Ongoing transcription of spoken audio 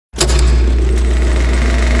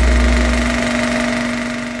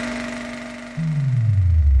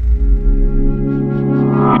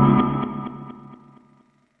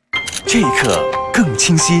刻更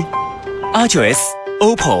清晰。R9S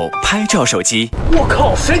OPPO 拍照手机。我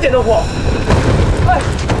靠，谁点的火？哎，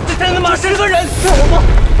这真他妈是个人！让我吗？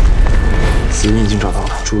死因已经找到了，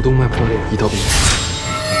主动脉破裂，1刀毙命。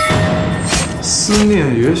思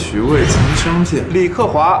念也许未曾相见。李克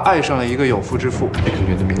华爱上了一个有妇之妇。这个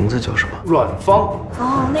女的名字叫什么？阮芳。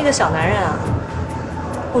哦，那个小男人啊，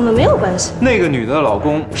我们没有关系。那个女的老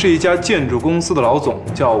公是一家建筑公司的老总，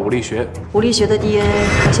叫武力学。武力学的 DNA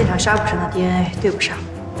和现场杀捕上的 DNA 对不上。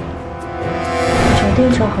脚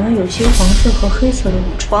垫上好像有些黄色和黑色的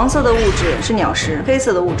物质。黄色的物质是鸟石，黑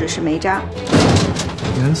色的物质是煤渣。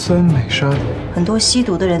盐酸美沙酮。很多吸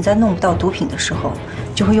毒的人在弄不到毒品的时候，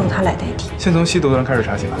就会用它来代替。先从吸毒的人开始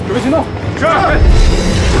查起吧。准备行动。是。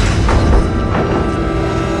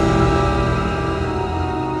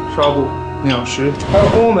纱布、鸟石，还有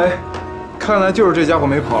红梅，看来就是这家伙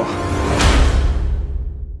没跑了。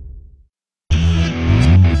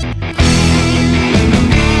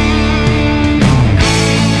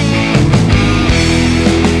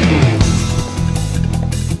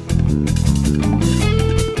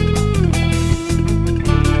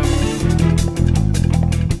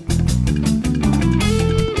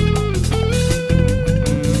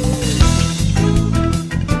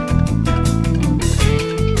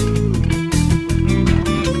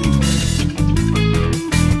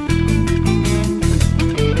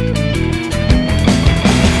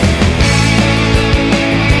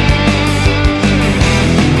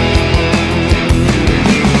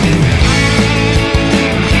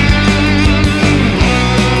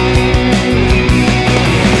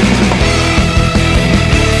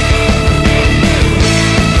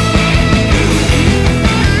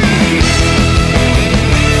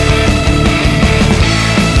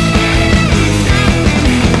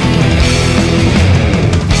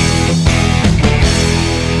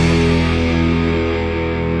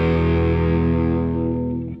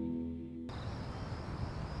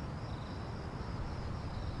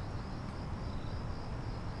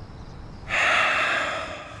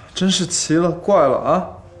真是奇了怪了啊！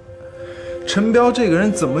陈彪这个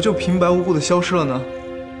人怎么就平白无故的消失了呢？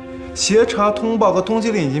协查通报和通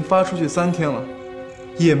缉令已经发出去3天了，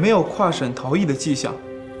也没有跨省逃逸的迹象。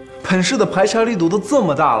本市的排查力度都这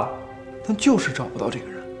么大了，但就是找不到这个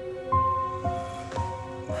人。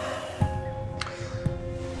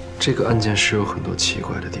这个案件是有很多奇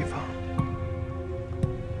怪的地方，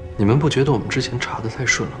你们不觉得我们之前查得太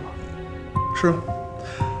顺了吗？是。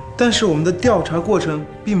但是我们的调查过程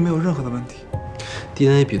并没有任何的问题。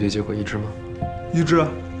DNA 比对结果一致吗？一致啊。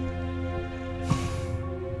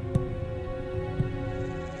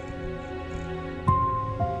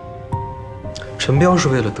陈彪是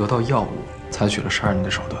为了得到药物，采取了杀人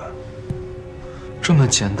的手段。这么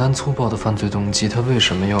简单粗暴的犯罪动机，他为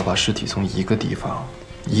什么要把尸体从一个地方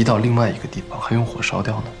移到另外一个地方，还用火烧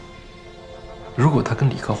掉呢？如果他跟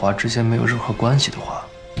李克华之间没有任何关系的话，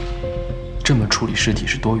这么处理尸体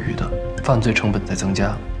是多余的，犯罪成本在增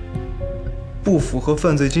加，不符合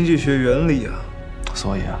犯罪经济学原理啊。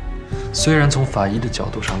所以啊，虽然从法医的角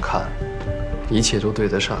度上看，一切都对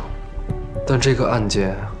得上，但这个案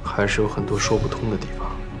件还是有很多说不通的地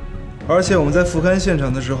方。而且我们在复勘现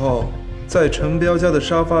场的时候，在陈彪家的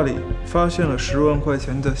沙发里发现了10万块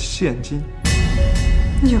钱的现金。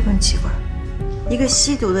那就更奇怪，一个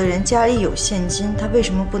吸毒的人家里有现金，他为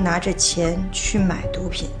什么不拿着钱去买毒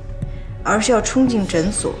品？而是要冲进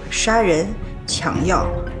诊所杀人、抢药、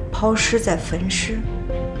抛尸再焚尸，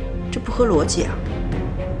这不合逻辑啊！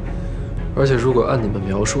而且，如果按你们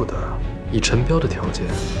描述的，以陈彪的条件，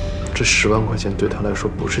这10万块钱对他来说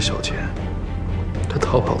不是小钱。他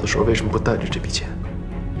逃跑的时候为什么不带着这笔钱？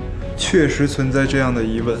确实存在这样的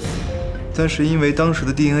疑问，但是因为当时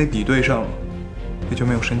的 DNA 比对上了，也就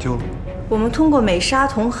没有深究了。我们通过美沙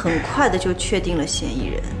酮很快的就确定了嫌疑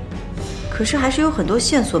人。可是还是有很多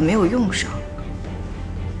线索没有用上，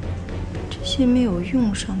这些没有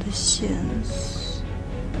用上的线索，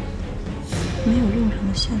没有用上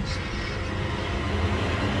的线索。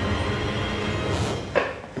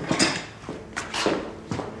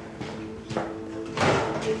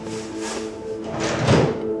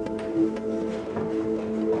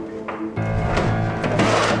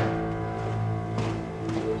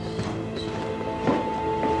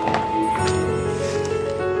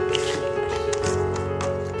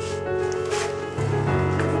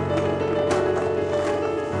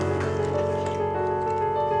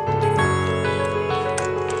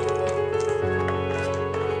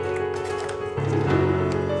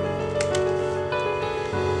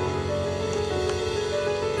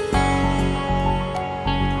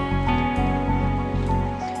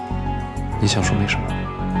你想说明什么？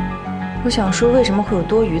我想说，为什么会有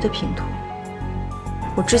多余的拼图？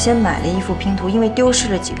我之前买了一副拼图，因为丢失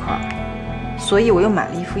了几块，所以我又买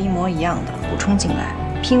了一副一模一样的补充进来。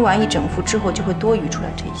拼完一整副之后，就会多余出来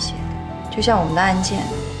这一些。就像我们的案件，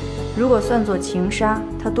如果算作情杀，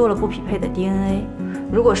它多了不匹配的 DNA；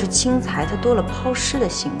 如果是轻财，它多了抛尸的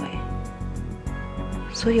行为。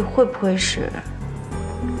所以会不会是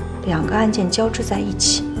2个案件交织在一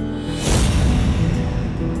起？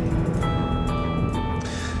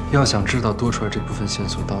要想知道多出来这部分线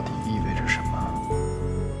索到底意味着什么，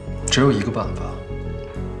只有一个办法，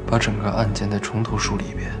把整个案件再从头梳理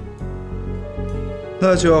一遍。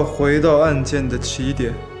那就要回到案件的起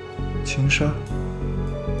点，情杀。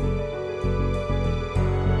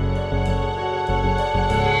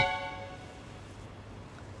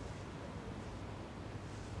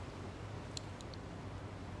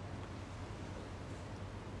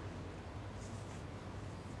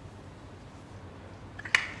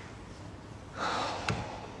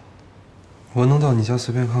我能到你家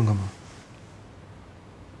随便看看吗？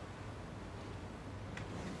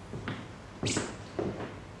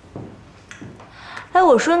哎，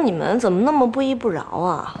我说你们怎么那么不依不饶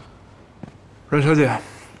啊？阮小姐，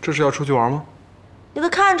这是要出去玩吗？你都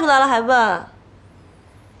看出来了还问？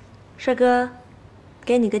帅哥，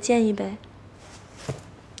给你个建议呗。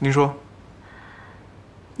您说。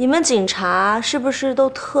你们警察是不是都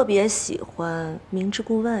特别喜欢明知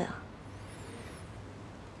故问啊？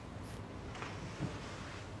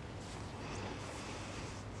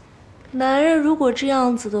男人如果这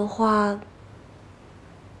样子的话，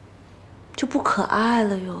就不可爱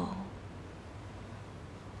了哟。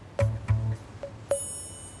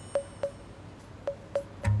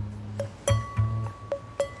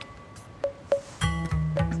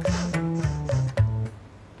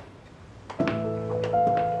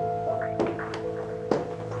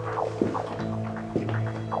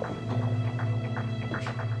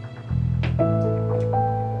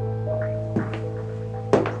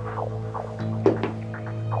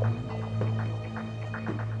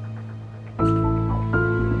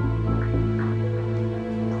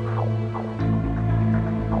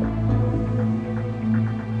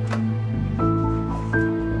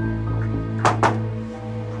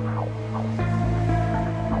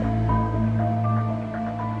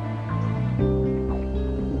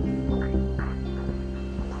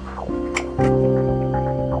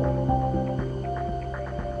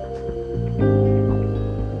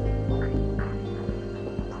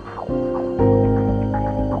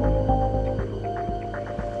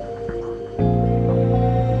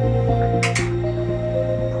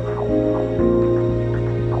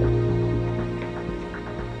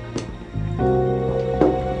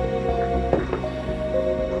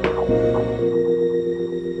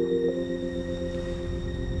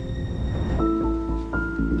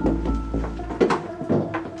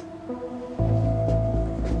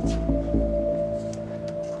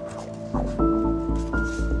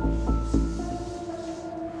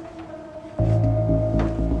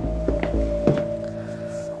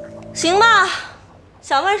行吧，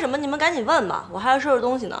想问什么你们赶紧问吧，我还要收拾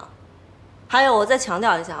东西呢。还有，我再强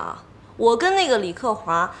调一下啊，我跟那个李克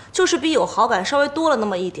华就是比有好感稍微多了那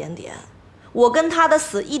么一点点，我跟他的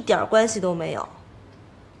死一点关系都没有。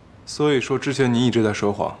所以说之前你一直在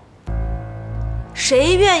说谎。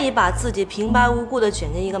谁愿意把自己平白无故的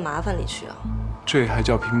卷进一个麻烦里去啊？这还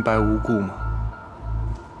叫平白无故吗？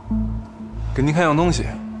给您看样东西。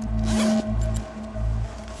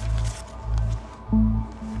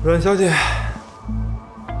阮小姐，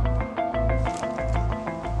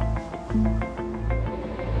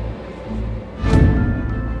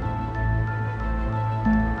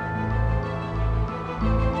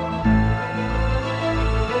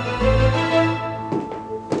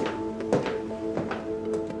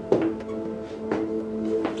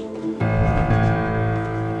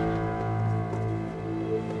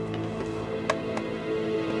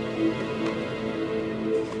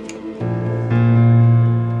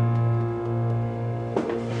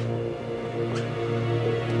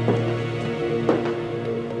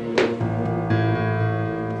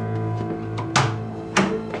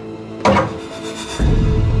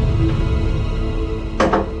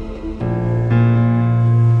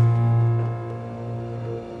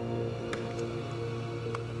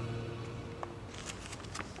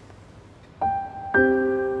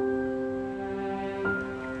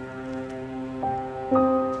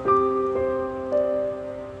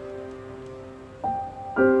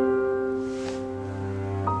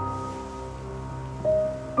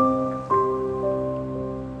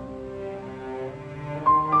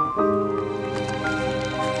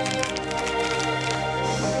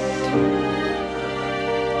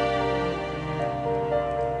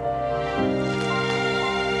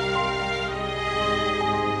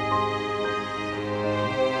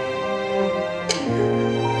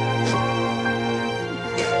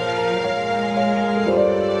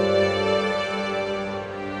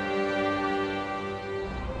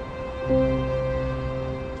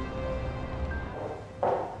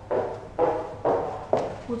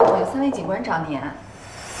顾总，有3位警官找您。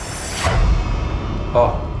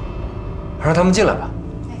哦，让他们进来吧。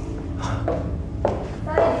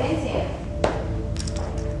3位检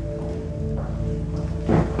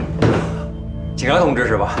警。警察同志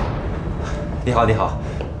是吧？你好，你好，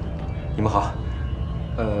你们好。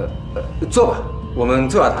坐吧，我们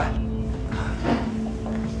坐下谈。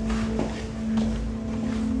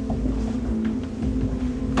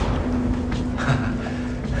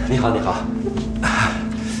你好，你好。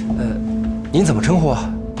您怎么称呼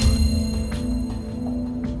啊？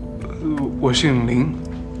我姓林，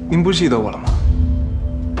您不记得我了吗？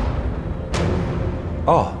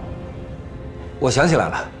哦，我想起来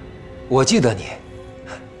了，我记得你，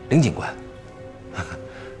林警官。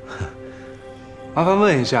麻烦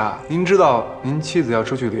问一下，您知道您妻子要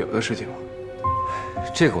出去旅游的事情吗？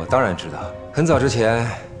这个我当然知道，很早之前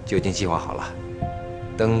就已经计划好了。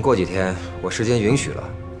等过几天我时间允许了，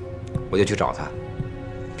我就去找她。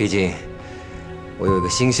毕竟我有一个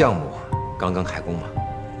新项目刚刚开工嘛。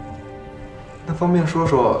那方便说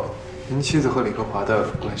说您妻子和李克华的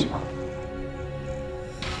关系吗？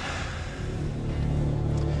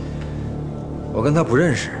我跟她不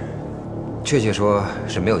认识，确切说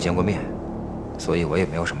是没有见过面，所以我也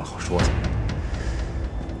没有什么好说的。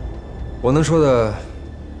我能说的，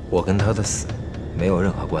我跟她的死没有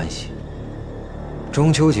任何关系。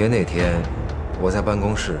中秋节那天，我在办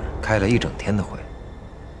公室开了一整天的会，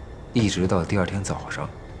一直到第2天早上。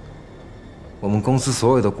我们公司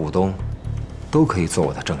所有的股东都可以做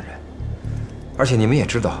我的证人，而且你们也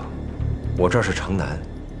知道，我这儿是城南，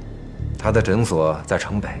他的诊所在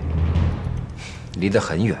城北，离得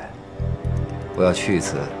很远，我要去一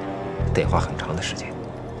次，得花很长的时间，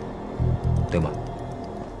对吗？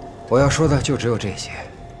我要说的就只有这些。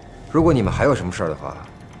如果你们还有什么事儿的话，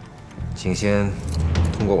请先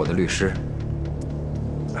通过我的律师。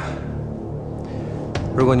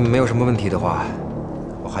如果你们没有什么问题的话，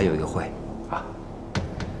我还有一个会啊。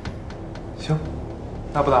行，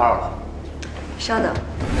那不打扰了。稍等，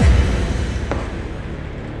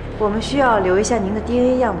我们需要留一下您的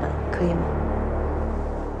DNA 样本，可以吗？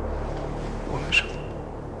我没事。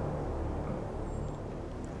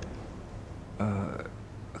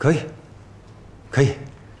可以，可以。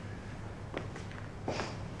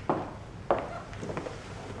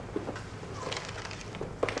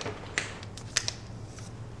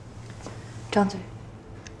张嘴。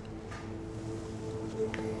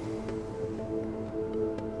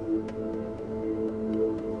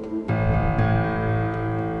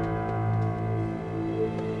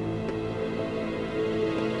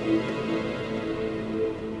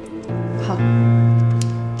好。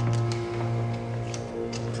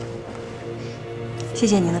谢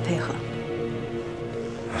谢您的配合。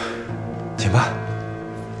请吧，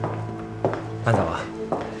慢走啊。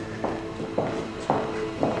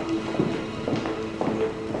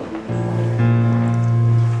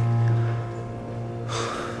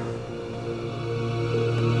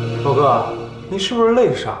宝哥，你是不是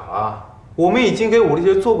累傻了？我们已经给武力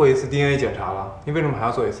学做过一次 DNA 检查了，你为什么还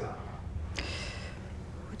要做一次？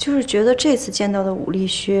我就是觉得这次见到的武力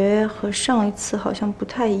学和上一次好像不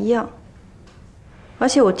太一样。而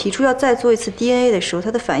且我提出要再做一次 DNA 的时候，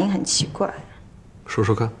他的反应很奇怪。说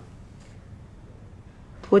说看。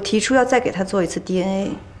我提出要再给他做一次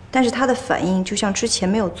DNA， 但是他的反应就像之前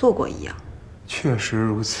没有做过一样。确实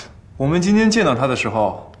如此。我们今天见到他的时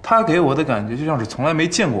候，他给我的感觉就像是从来没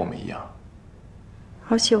见过我们一样。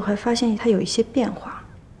而且我还发现他有一些变化。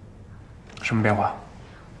什么变化？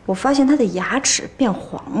我发现他的牙齿变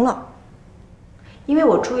黄了。因为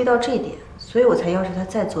我注意到这一点，所以我才要求他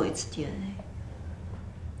再做一次 DNA。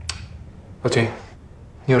老秦，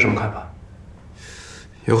你有什么看法？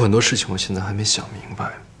有很多事情我现在还没想明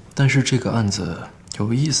白，但是这个案子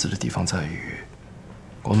有意思的地方在于，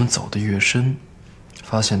我们走得越深，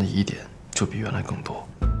发现的疑点就比原来更多。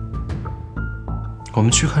我们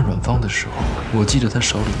去看阮芳的时候，我记得她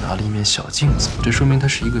手里拿了一面小镜子，这说明她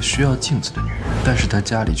是一个需要镜子的女人，但是她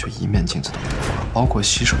家里却一面镜子都没有，包括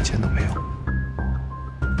洗手间都没有。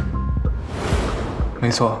没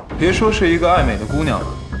错，别说是一个爱美的姑娘了，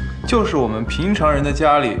就是我们平常人的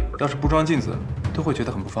家里，要是不装镜子，都会觉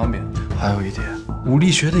得很不方便。还有一点，武力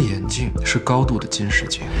学的眼镜是高度的近视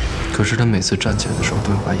镜，可是他每次站起来的时候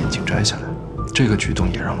都会把眼镜摘下来，这个举动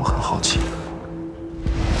也让我很好奇。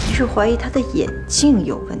你是怀疑他的眼镜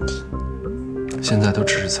有问题？现在都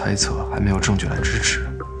只是猜测，还没有证据来支持。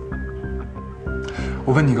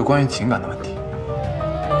我问你一个关于情感的问题。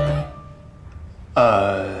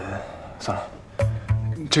算了，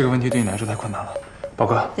这个问题对你来说太困难了。宝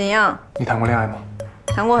哥，怎样？你谈过恋爱吗？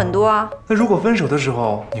谈过很多啊。那如果分手的时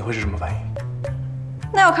候，你会是什么反应？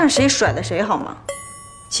那要看谁甩的谁好吗？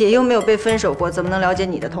姐又没有被分手过，怎么能了解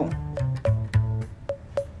你的痛？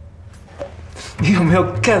你有没有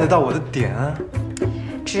get 到我的点啊？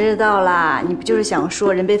知道啦，你不就是想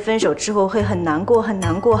说人被分手之后会很难过、很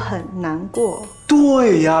难过、很难过？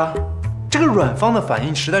对呀，这个阮芳的反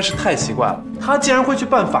应实在是太奇怪了。她竟然会去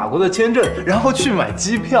办法国的签证，然后去买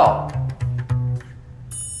机票。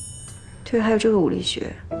对，还有这个武力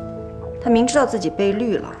学，他明知道自己被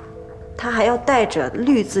绿了，他还要带着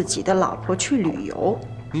绿自己的老婆去旅游。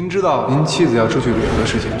您知道您妻子要出去旅游的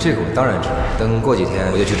事情？这个我当然知道。等过几天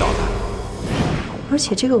我就去找他。而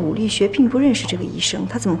且这个武力学并不认识这个医生，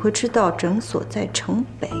他怎么会知道诊所在城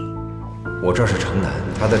北？我这是城南，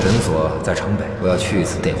他的诊所在城北，我要去一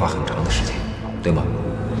次得花很长的时间，对吗？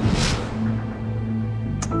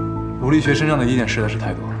武力学身上的疑点实在是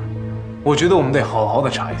太多了，我觉得我们得好好的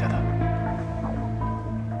查一下他。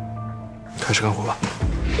开始干活吧。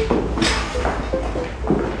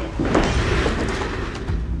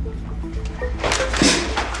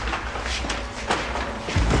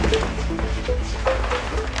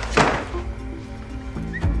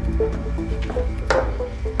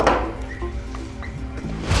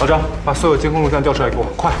老张，把所有监控录像调出来给我，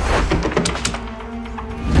快！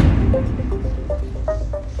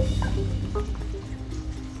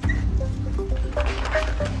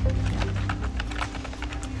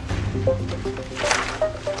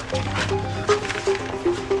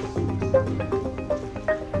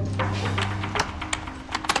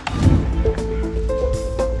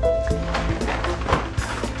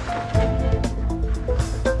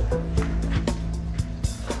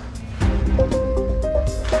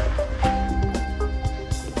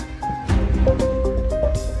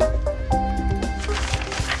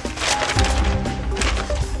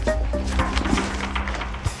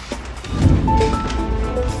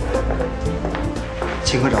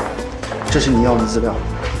秦科长，这是你要的资料。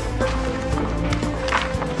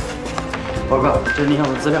报告，这是你要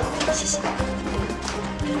的资料。谢谢。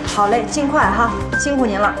好嘞，尽快哈，辛苦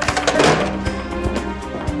您了。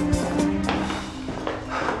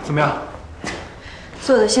怎么样？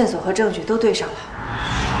所有的线索和证据都对上了。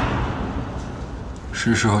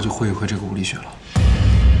是时候去会一会这个武力学了。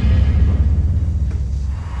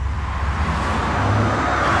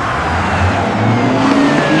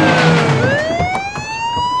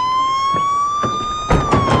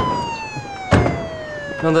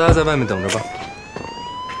让大家在外面等着吧。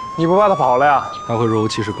你不怕他跑了呀？他会若无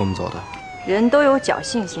其事跟我们走的。人都有侥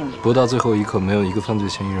幸心理，不到最后一刻，没有一个犯罪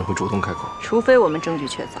嫌疑人会主动开口，除非我们证据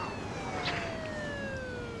确凿。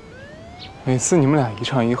每次你们俩一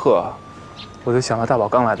唱一和，我就想到大宝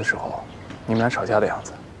刚来的时候，你们俩吵架的样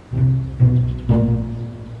子。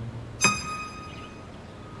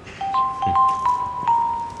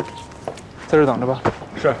在这等着吧。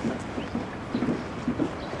是。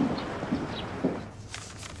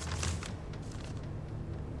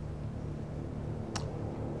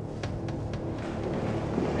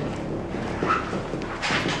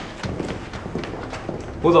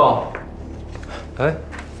吴总，哎，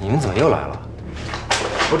你们怎么又来了？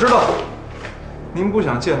我知道，您不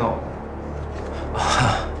想见到我。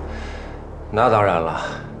那当然了，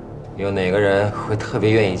有哪个人会特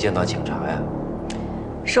别愿意见到警察呀？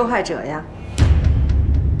受害者呀。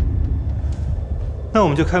那我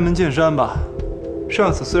们就开门见山吧。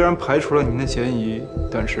上次虽然排除了您的嫌疑，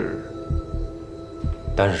但是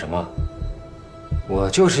什么？我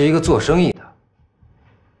就是一个做生意的，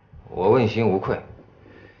我问心无愧。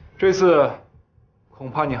这次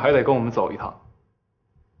恐怕你还得跟我们走一趟。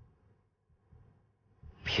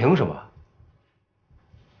凭什么？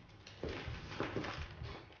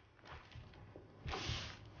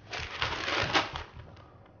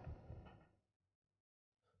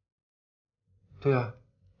对啊，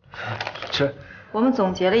这我们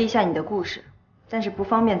总结了一下你的故事，但是不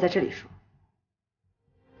方便在这里说。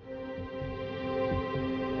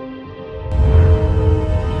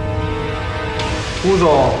吴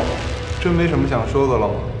总，真没什么想说的了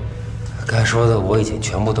吗？该说的我已经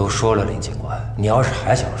全部都说了，林警官。你要是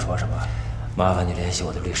还想说什么，麻烦你联系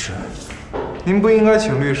我的律师。您不应该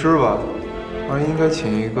请律师吧，而应该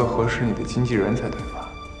请一个合适你的经纪人才对吧？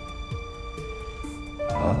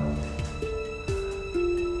啊？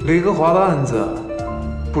李格华的案子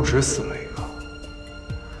不止死了一个，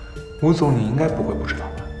吴总，你应该不会不知道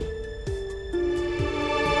吧？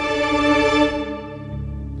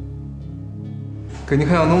给您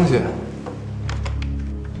看样东西。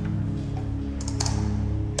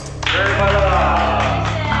生日快乐！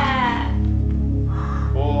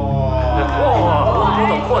谢谢。哇，吴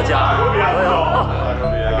总获奖！牛逼啊！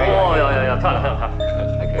哦哟，漂亮！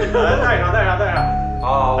还可以。戴上。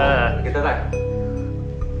好，给他戴上。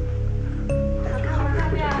看我上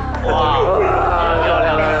面。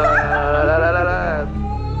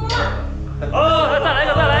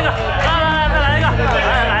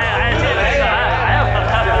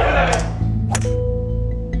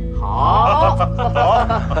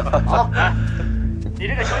好，你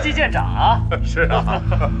这个雄鸡舰长啊，是啊，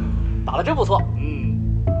打得真不错。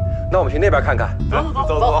那我们去那边看看。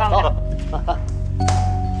走。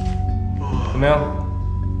怎么样？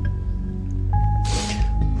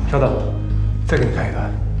稍等，再给你看一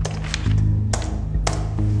段。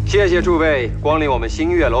谢谢诸位光临我们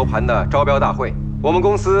星月楼盘的招标大会。我们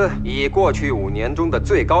公司以过去5年中的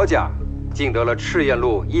最高价，竞得了赤焰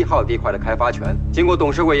路1号地块的开发权。经过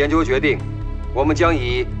董事会研究决定，我们将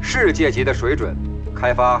以世界级的水准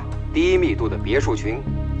开发低密度的别墅群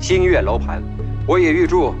星月楼盘。我也预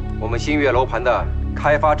祝我们星月楼盘的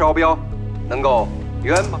开发招标能够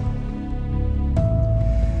圆满。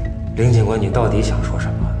林警官，你到底想说什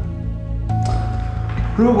么？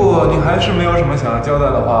如果你还是没有什么想要交代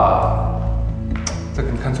的话，再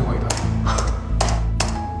给你看最后一段。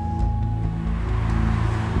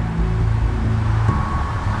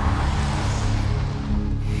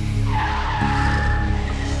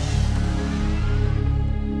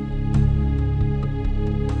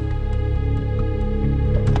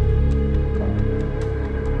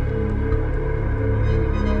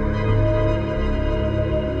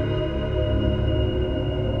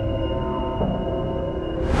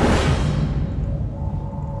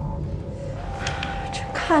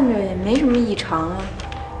看着也没什么异常啊。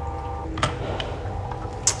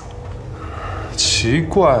奇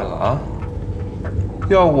怪了啊！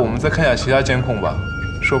要不我们再看一下其他监控吧，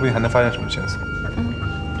说不定还能发现什么线索。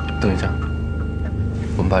等一下，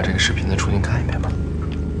我们把这个视频再重新看一遍吧。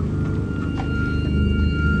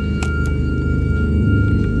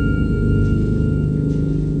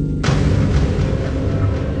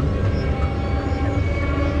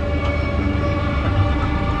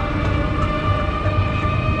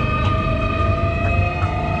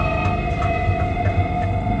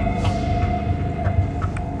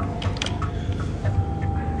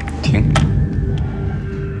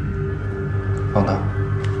放大，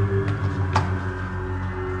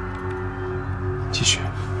继续。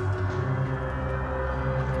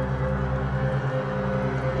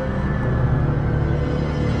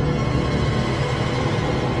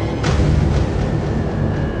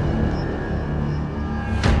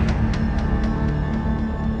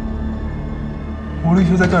吴立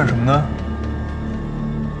学在干什么呢？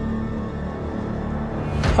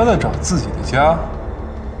他在找自己的家。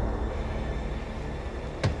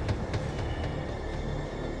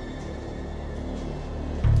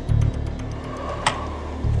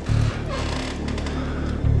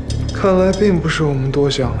看来并不是我们多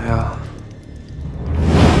想的呀。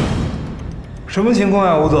什么情况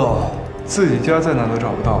呀，吴总？自己家在哪都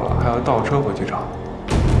找不到了，还要倒车回去找？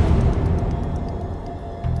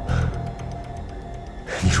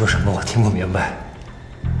你说什么？我听不明白。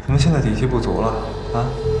怎么现在底气不足了啊？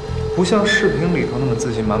不像视频里头那么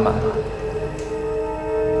自信满满啊。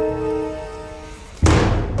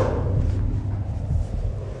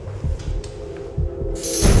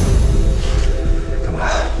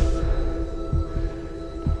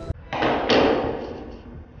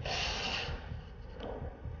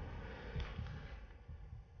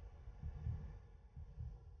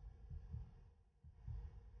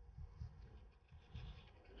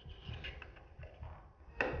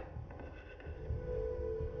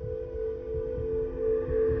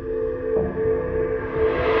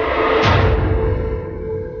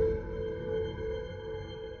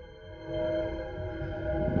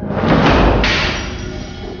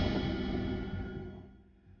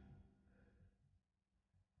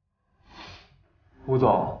吴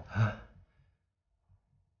总，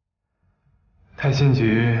泰信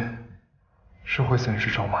局是会损失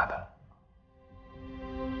筹码的。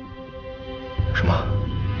什么？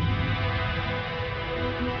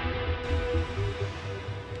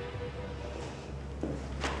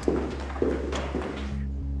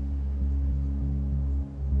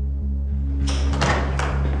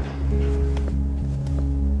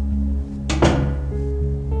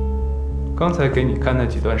刚才给你看那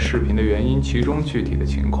几段视频的原因，其中具体的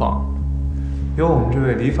情况，由我们这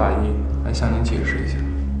位李法医来向您解释一下。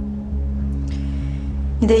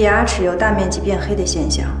你的牙齿有大面积变黑的现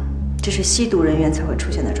象，这是吸毒人员才会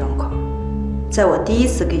出现的状况。在我第一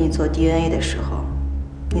次给你做 DNA 的时候，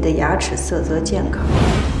你的牙齿色泽健康。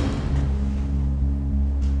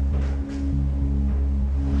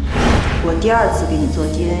我第二次给你做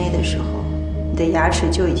DNA 的时候，你的牙齿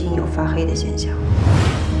就已经有发黑的现象。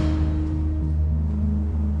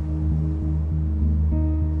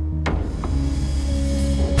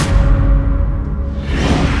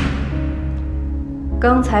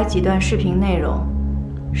刚才几段视频内容，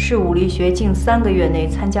是武力学近3个月内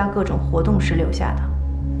参加各种活动时留下的。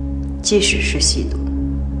即使是吸毒，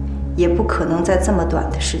也不可能在这么短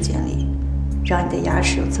的时间里，让你的牙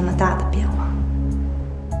齿有这么大的变化。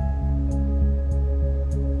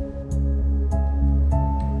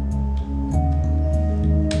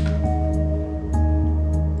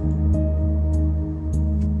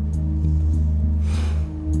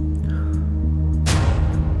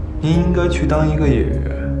您应该去当一个演员，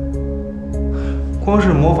光是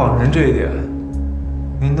模仿人这一点，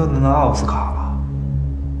您都能拿奥斯卡了，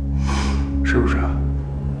是不是？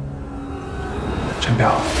陈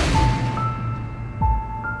彪。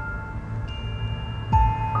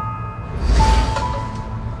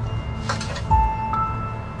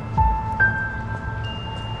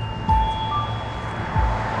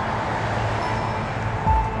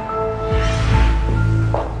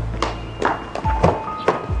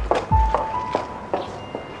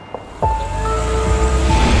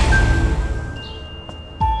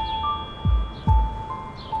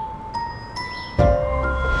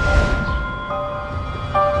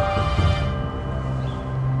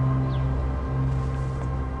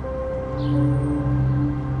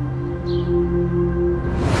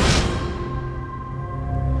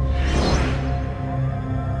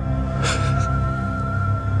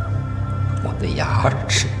牙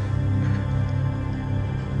齿。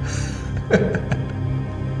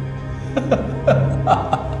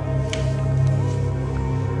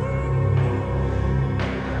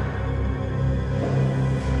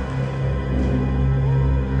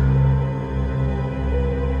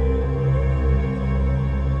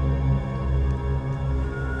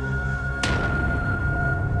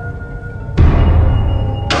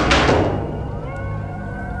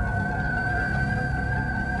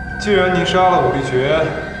既然你杀了武力学，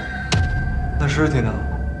那尸体呢？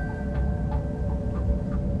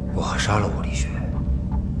我杀了武力学，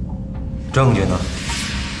证据呢？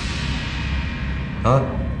啊？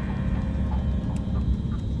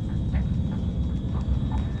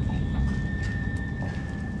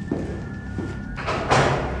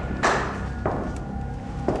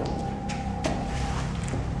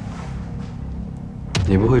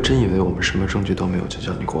你不会真以为我们什么证据都没有就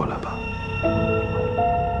叫你过来吧？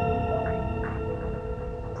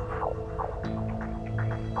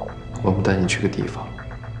我们带你去个地方。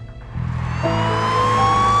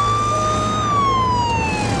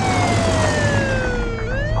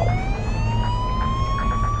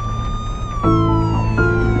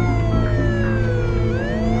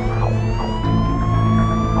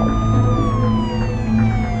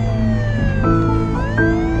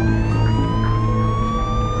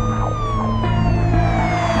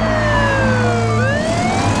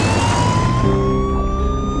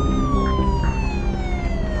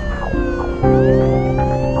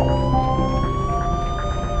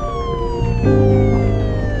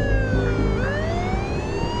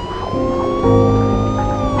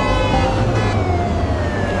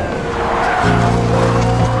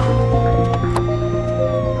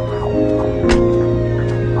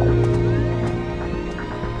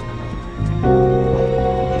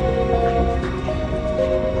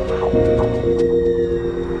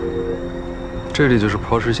这里就是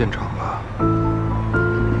抛尸现场吧？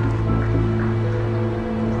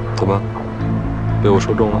怎么，被我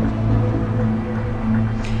说中了？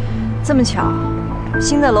这么巧，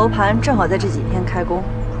新的楼盘正好在这几天开工。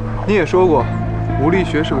你也说过，吴力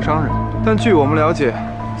学是个商人，但据我们了解，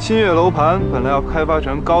新月楼盘本来要开发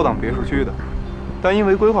成高档别墅区的，但因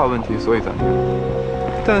为规划问题，所以暂停。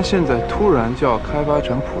但现在突然就要开发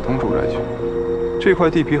成普通住宅区，这块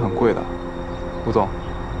地皮很贵的，吴总。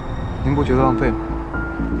 您不觉得浪费吗？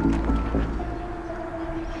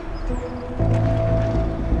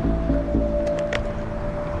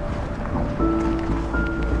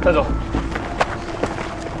带走。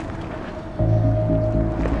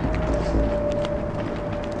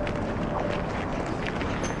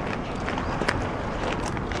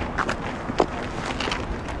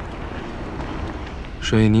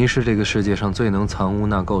水泥是这个世界上最能藏污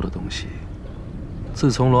纳垢的东西。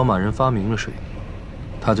自从罗马人发明了水泥，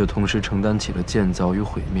 他就同时承担起了建造与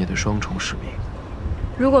毁灭的双重使命。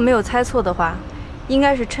如果没有猜错的话，应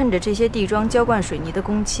该是趁着这些地桩浇灌水泥的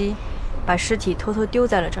工期，把尸体偷偷丢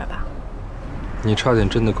在了这儿吧。你差点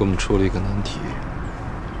真的给我们出了一个难题。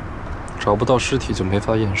找不到尸体就没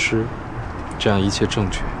法验尸，这样一切证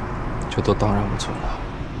据就都荡然无存了。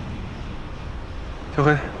小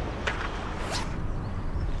黑，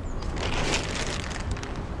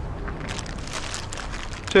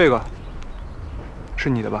这个 是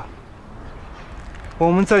你的吧？我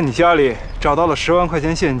们在你家里找到了10万块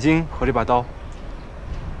钱现金和这把刀。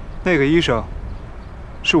那个医生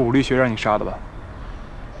是武力学让你杀的吧？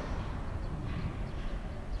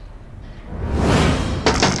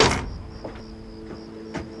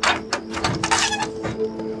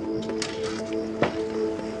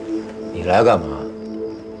来干嘛？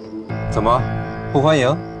怎么，不欢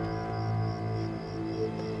迎？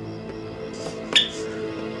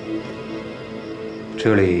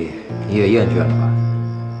这里你也厌倦了吧？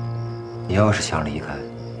你要是想离开，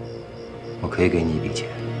我可以给你一笔钱。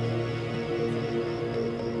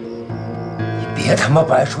你别他妈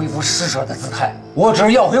摆出一副施舍的姿态，我只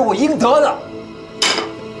是要回我应得的。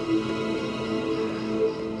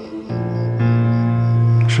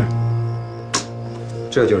是，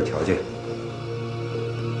这就是条件。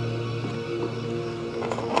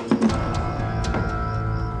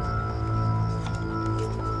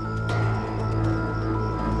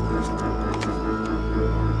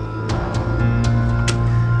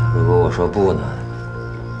如果我说不呢？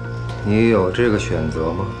你有这个选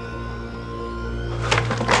择吗？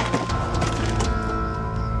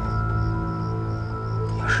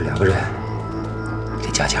要是2个人，得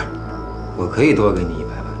加价。我可以多给你100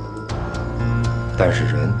万，但是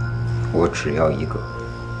人，我只要1个。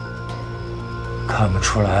看不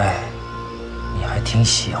出来，你还挺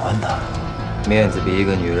喜欢他。面子比一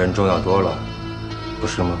个女人重要多了，不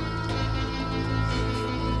是吗？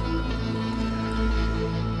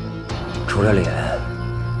除了脸，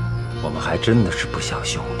我们还真的是不像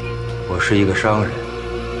兄弟。我是一个商人，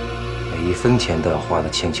每一分钱都要花得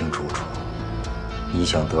清清楚楚。你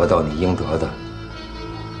想得到你应得的，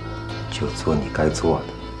就做你该做的。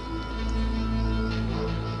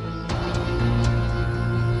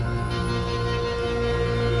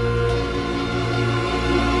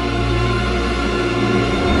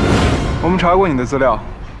我们查过你的资料，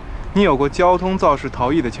你有过交通肇事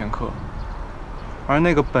逃逸的前科，而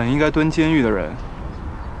那个本应该蹲监狱的人，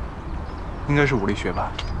应该是武力学霸。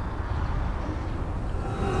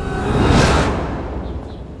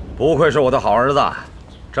不愧是我的好儿子，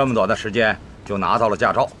这么短的时间就拿到了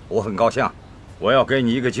驾照，我很高兴。我要给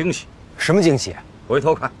你一个惊喜。什么惊喜？回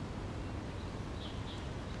头看。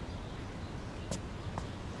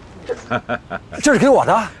这是给我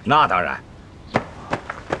的？那当然。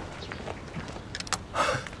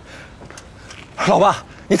老爸，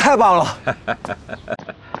你太棒了！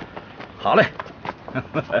好嘞。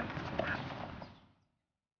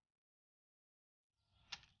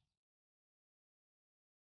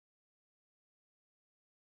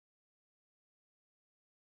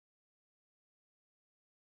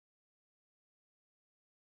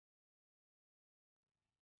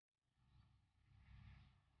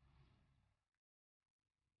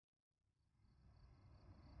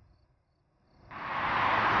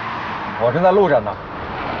我正在路上呢，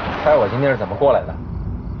猜我今天是怎么过来的？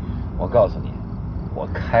我告诉你，我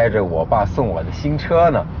开着我爸送我的新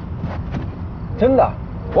车呢。真的，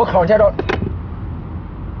我考上驾照。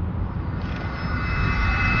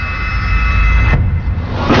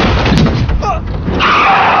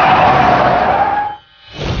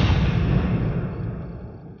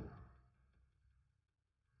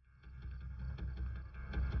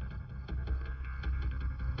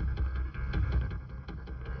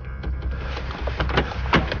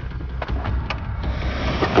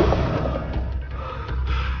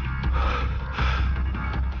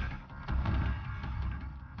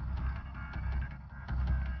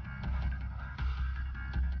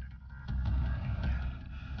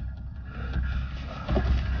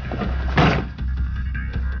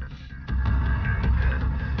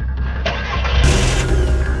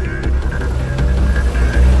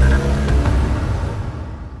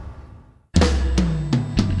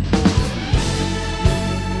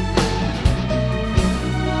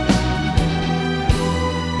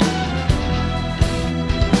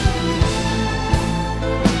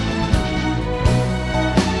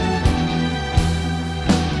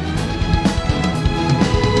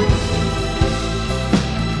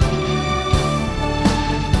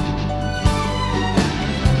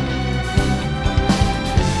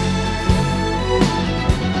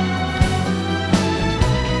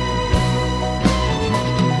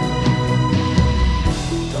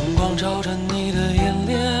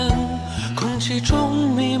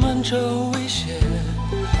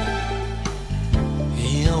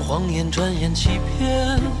谎言转眼欺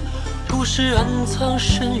骗，故事暗藏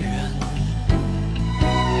深渊。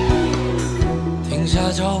停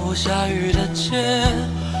下脚步，下雨的街，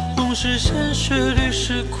梦是现实，律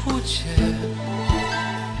是枯竭。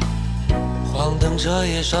黄灯彻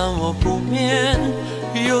夜闪我不眠，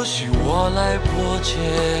有需我来破解。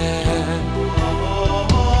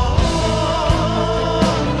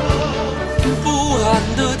不安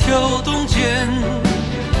的跳动间，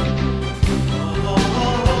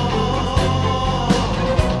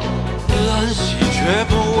安息却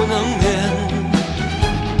不能眠，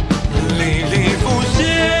历历浮现，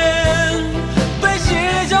被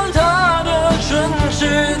写将他的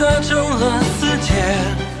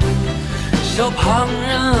旁人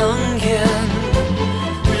冷眼，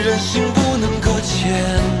人心不能搁浅。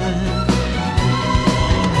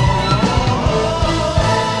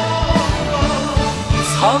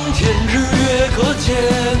苍天日月可见，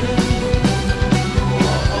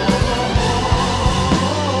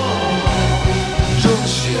这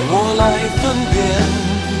些我来分辨。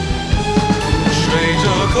吹着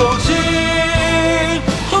口气，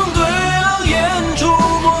横对冷眼，触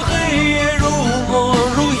摸黑夜，如墨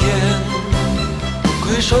如烟，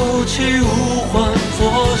归手起无还佛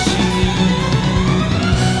心。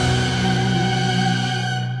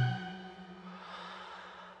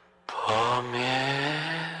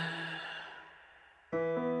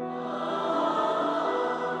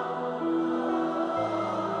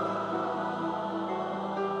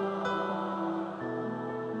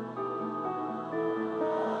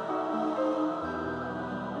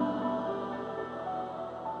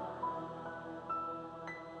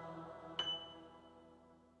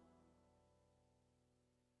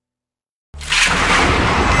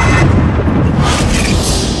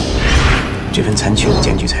这份残缺的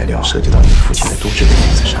检举材料涉及到你父亲的渎职的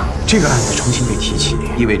名字上，这个案子重新被提起，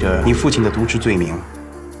意味着你父亲的渎职罪名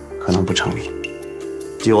可能不成立。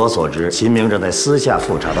据我所知，秦明正在私下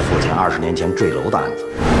复查他父亲20年前坠楼的案子。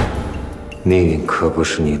命运可不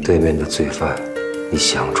是你对面的罪犯，你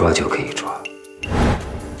想抓就可以抓。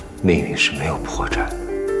命运是没有破绽的。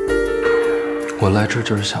我来这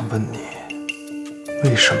就是想问你，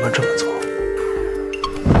为什么这么做？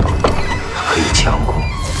可以强攻，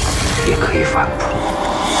也可以反扑，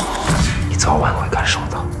你早晚会感受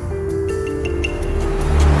到。